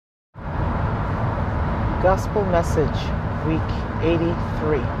Gospel Message, Week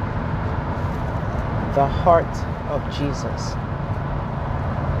 83. The Heart of Jesus.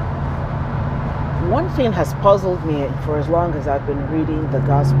 One thing has puzzled me for as long as I've been reading the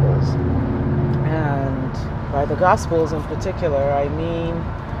Gospels. And by the Gospels in particular, I mean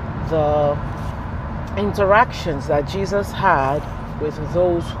the interactions that Jesus had with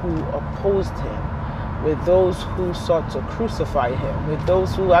those who opposed him, with those who sought to crucify him, with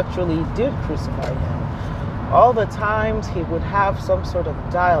those who actually did crucify him. All the times he would have some sort of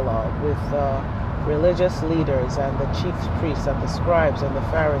dialogue with religious leaders and the chief priests and the scribes and the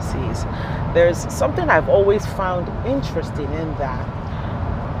Pharisees. There's something I've always found interesting in that.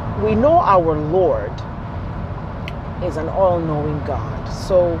 We know our Lord is an all-knowing God.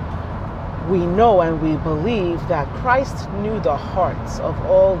 So we know and we believe that Christ knew the hearts of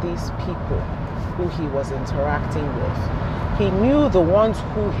all these people who he was interacting with. He knew the ones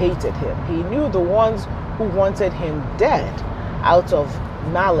who hated him. He knew the ones who wanted him dead out of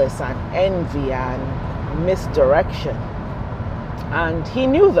malice and envy and misdirection. And he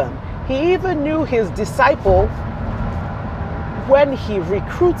knew them. He even knew his disciple when he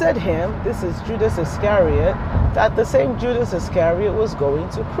recruited him, this is Judas Iscariot, that the same Judas Iscariot was going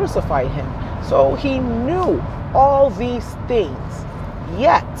to crucify him. So he knew all these things.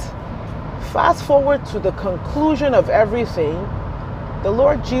 Yet, fast forward to the conclusion of everything, the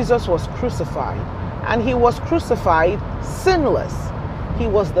Lord Jesus was crucified. And he was crucified sinless. He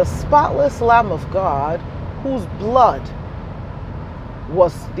was the spotless Lamb of God whose blood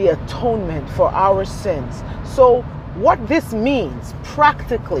was the atonement for our sins. So what this means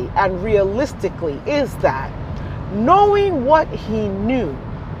practically and realistically is that knowing what he knew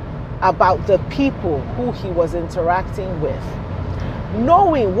about the people who he was interacting with,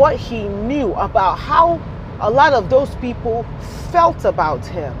 knowing what he knew about how a lot of those people felt about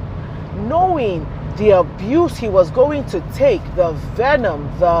him, knowing the abuse he was going to take, the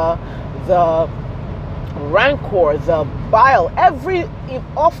venom, the rancor, the bile, every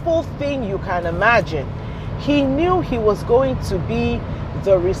awful thing you can imagine. He knew he was going to be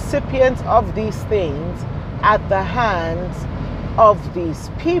the recipient of these things at the hands of these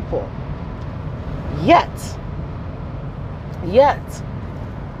people. Yet,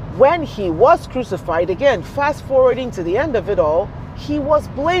 when he was crucified, again, fast forwarding to the end of it all, he was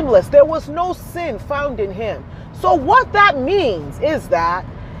blameless. There was no sin found in him. So what that means is that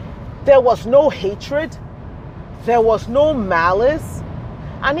there was no hatred, there was no malice,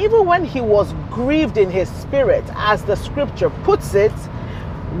 and even when he was grieved in his spirit, as the scripture puts it,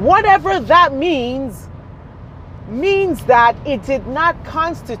 whatever that means that it did not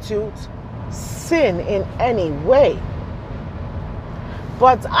constitute sin in any way.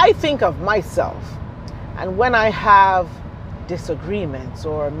 But I think of myself, and when I have disagreements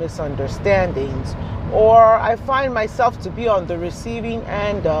or misunderstandings, or I find myself to be on the receiving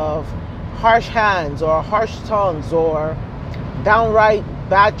end of harsh hands or harsh tongues or downright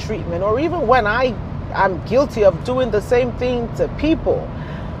bad treatment, or even when I am guilty of doing the same thing to people.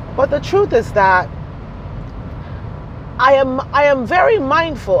 But the truth is that I am very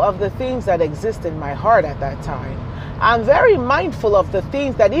mindful of the things that exist in my heart at that time. I'm very mindful of the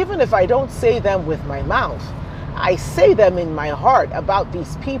things that even if I don't say them with my mouth, I say them in my heart about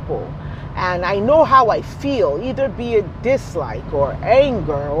these people. And I know how I feel, either be it dislike or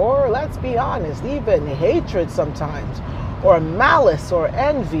anger, or let's be honest, even hatred sometimes, or malice or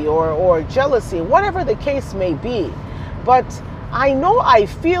envy or jealousy, whatever the case may be. But I know I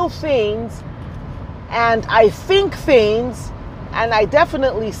feel things and I think things and I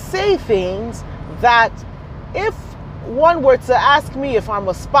definitely say things that if one were to ask me if I'm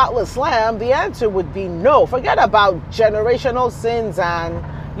a spotless lamb, the answer would be no. Forget about generational sins and,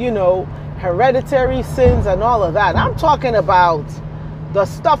 hereditary sins and all of that. I'm talking about the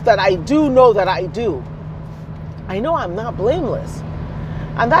stuff that I do know that I do. I know I'm not blameless.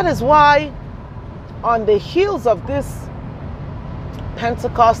 And that is why on the heels of this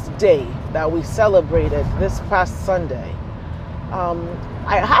Pentecost Day that we celebrated this past Sunday,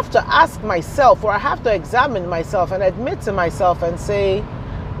 I have to ask myself, or I have to examine myself and admit to myself and say,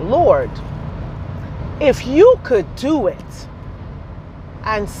 Lord, if you could do it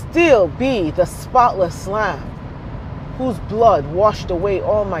and still be the spotless lamb whose blood washed away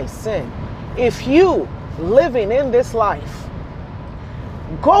all my sin, if you living in this life,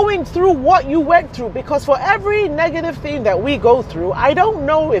 going through what you went through, because for every negative thing that we go through, I don't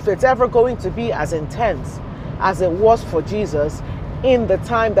know if it's ever going to be as intense as it was for Jesus in the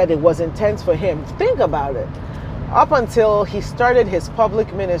time that it was intense for him. Think about it. Up until he started his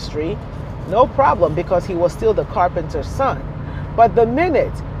public ministry, no problem, because he was still the carpenter's son. But the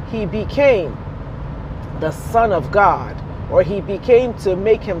minute he became the Son of God, or he became to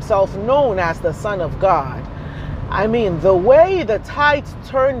make himself known as the Son of God. I mean, the way the tides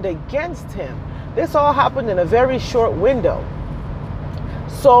turned against him, this all happened in a very short window.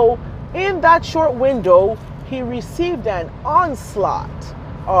 So in that short window, he received an onslaught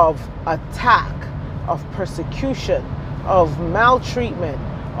of attack, of persecution, of maltreatment,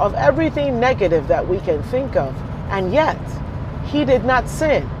 of everything negative that we can think of. And yet, he did not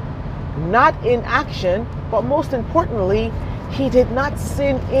sin. Not in action, but most importantly, he did not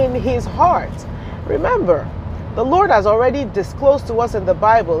sin in his heart. Remember, the Lord has already disclosed to us in the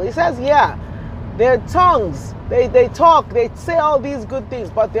Bible. He says, yeah, their tongues, they talk, they say all these good things,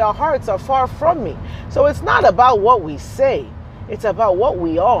 but their hearts are far from me. So it's not about what we say. It's about what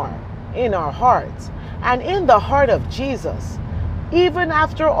we are in our hearts. And in the heart of Jesus, even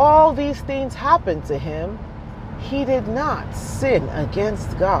after all these things happened to him, he did not sin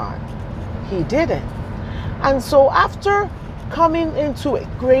against God. He didn't. And so after coming into a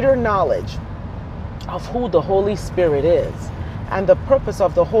greater knowledge of who the Holy Spirit is and the purpose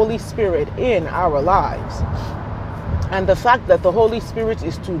of the Holy Spirit in our lives, and the fact that the Holy Spirit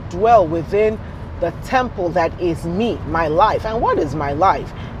is to dwell within the temple that is me, my life. And what is my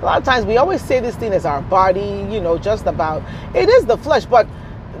life? A lot of times we always say this thing is our body, just about, it is the flesh, but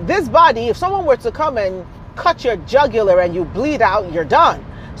this body, if someone were to come and cut your jugular and you bleed out, you're done.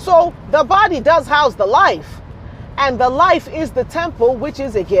 So the body does house the life, and the life is the temple, which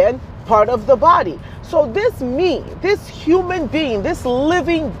is again part of the body. So this me, this human being, this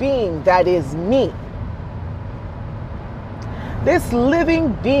living being that is me, this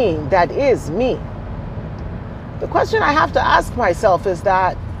living being that is me, the question I have to ask myself is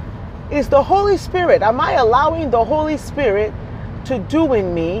that, is the Holy Spirit, am I allowing the Holy Spirit to do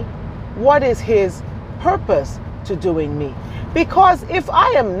in me what is his purpose to do in me? Because if I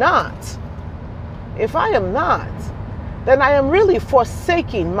am not, then I am really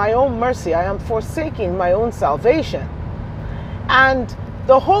forsaking my own mercy. I am forsaking my own salvation. And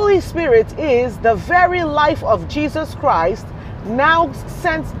the Holy Spirit is the very life of Jesus Christ now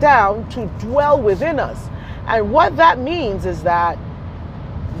sent down to dwell within us. And what that means is that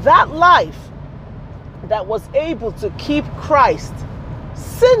life that was able to keep Christ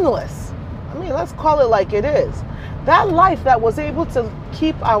sinless, I mean, let's call it like it is, that life that was able to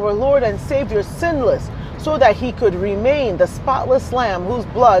keep our Lord and Savior sinless so that he could remain the spotless lamb whose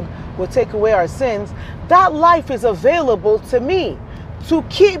blood would take away our sins, that life is available to me to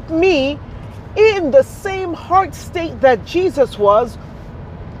keep me in the same heart state that Jesus was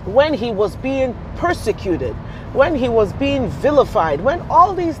when he was being persecuted, when he was being vilified, when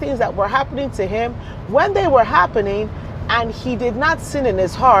all these things that were happening to him, when they were happening and he did not sin in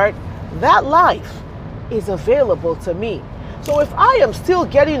his heart, that life is available to me. So if I am still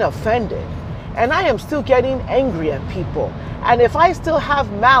getting offended and I am still getting angry at people, and if I still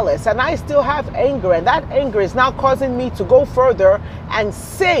have malice and I still have anger, and that anger is now causing me to go further and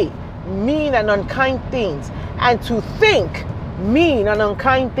say mean and unkind things, and to think mean and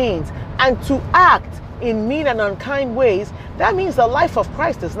unkind things, and to act in mean and unkind ways, that means the life of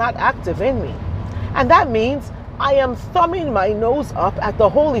Christ is not active in me. And that means I am thumbing my nose up at the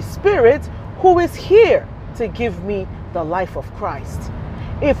Holy Spirit, who is here to give me the life of Christ.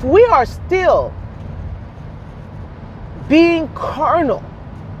 If we are still being carnal,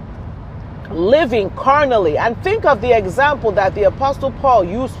 living carnally, and think of the example that the Apostle Paul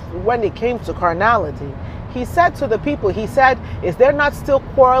used when it came to carnality. He said to the people, he said, is there not still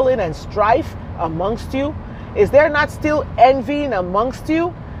quarreling and strife amongst you? Is there not still envying amongst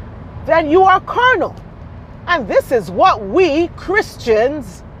you? Then you are carnal. And this is what we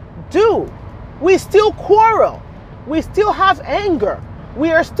Christians do. We still quarrel. We still have anger.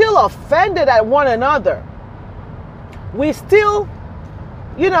 We are still offended at one another. We still,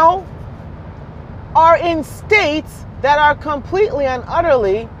 are in states that are completely and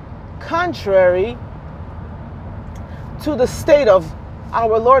utterly contrary to the state of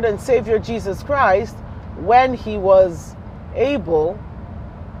our Lord and Savior Jesus Christ when he was able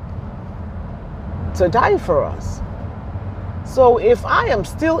to die for us. So if I am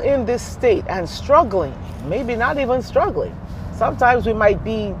still in this state and struggling, maybe not even struggling, sometimes we might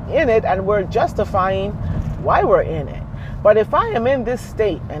be in it and we're justifying why we're in it. But if I am in this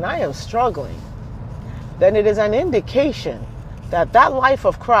state and I am struggling, then it is an indication that that life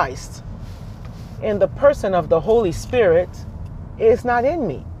of Christ in the person of the Holy Spirit is not in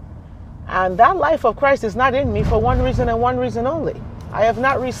me. And that life of Christ is not in me for one reason and one reason only. I have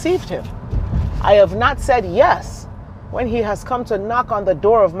not received him. I have not said yes when he has come to knock on the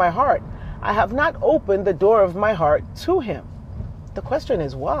door of my heart. I have not opened the door of my heart to him. The question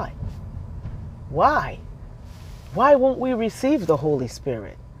is why? Why? Why won't we receive the Holy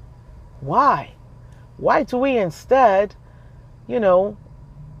Spirit? Why? Why do we instead,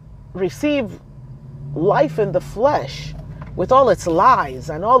 receive life in the flesh with all its lies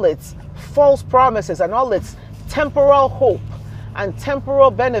and all its false promises and all its temporal hope and temporal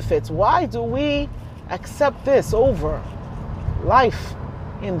benefits? Why do we accept this over life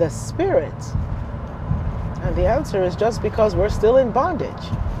in the Spirit? And the answer is just because we're still in bondage.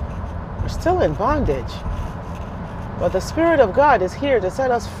 We're still in bondage. But the Spirit of God is here to set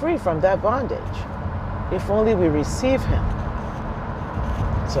us free from that bondage, if only we receive Him.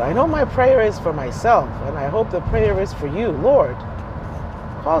 So I know my prayer is for myself, and I hope the prayer is for you. Lord,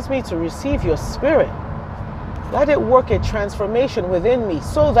 cause me to receive your Spirit. Let it work a transformation within me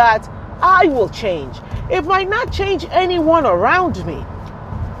so that I will change. It might not change anyone around me,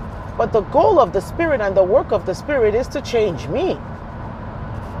 but the goal of the Spirit and the work of the Spirit is to change me.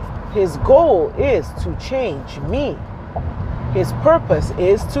 His goal is to change me. His purpose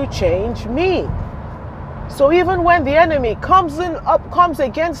is to change me. So even when the enemy comes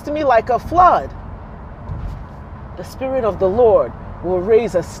against me like a flood, the Spirit of the Lord will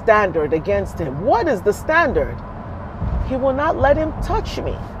raise a standard against him. What is the standard? He will not let him touch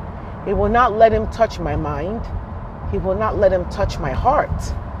me. He will not let him touch my mind. He will not let him touch my heart.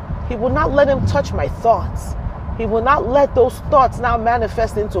 He will not let him touch my thoughts. He will not let those thoughts now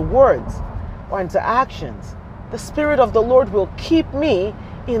manifest into words or into actions. The Spirit of the Lord will keep me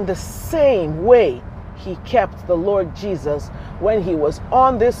in the same way He kept the Lord Jesus when He was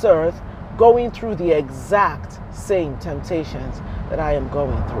on this earth, going through the exact same temptations that I am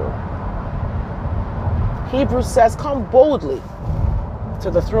going through. Hebrews says, come boldly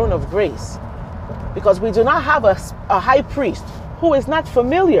to the throne of grace, because we do not have a high priest who is not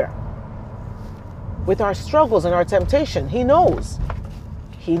familiar with our struggles and our temptation. He knows.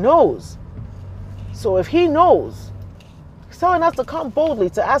 He knows. So if He knows, He's telling us to come boldly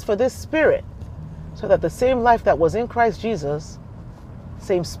to ask for this Spirit, so that the same life that was in Christ Jesus,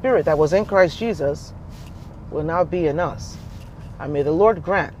 same Spirit that was in Christ Jesus, will now be in us. And may the Lord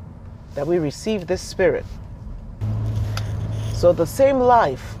grant that we receive this Spirit. So the same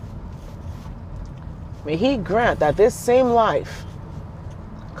life, may He grant that this same life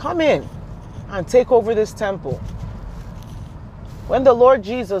come in and take over this temple. When the Lord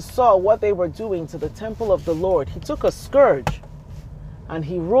Jesus saw what they were doing to the temple of the Lord, He took a scourge and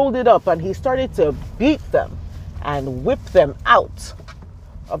He rolled it up and He started to beat them and whip them out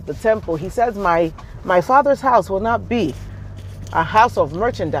of the temple. He says, my Father's house will not be a house of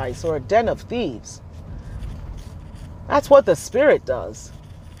merchandise or a den of thieves. That's what the Spirit does.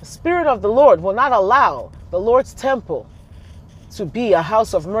 The Spirit of the Lord will not allow the Lord's temple to be a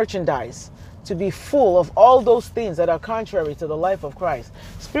house of merchandise, to be full of all those things that are contrary to the life of Christ.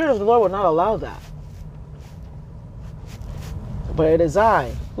 The Spirit of the Lord will not allow that. But it is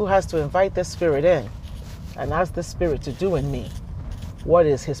I who has to invite the Spirit in and ask the Spirit to do in me what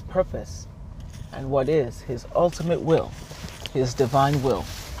is His purpose and what is His ultimate will, His divine will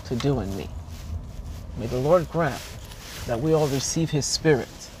to do in me. May the Lord grant that we all receive His Spirit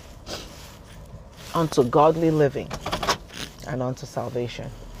unto godly living and unto salvation.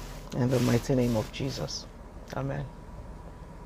 In the mighty name of Jesus. Amen.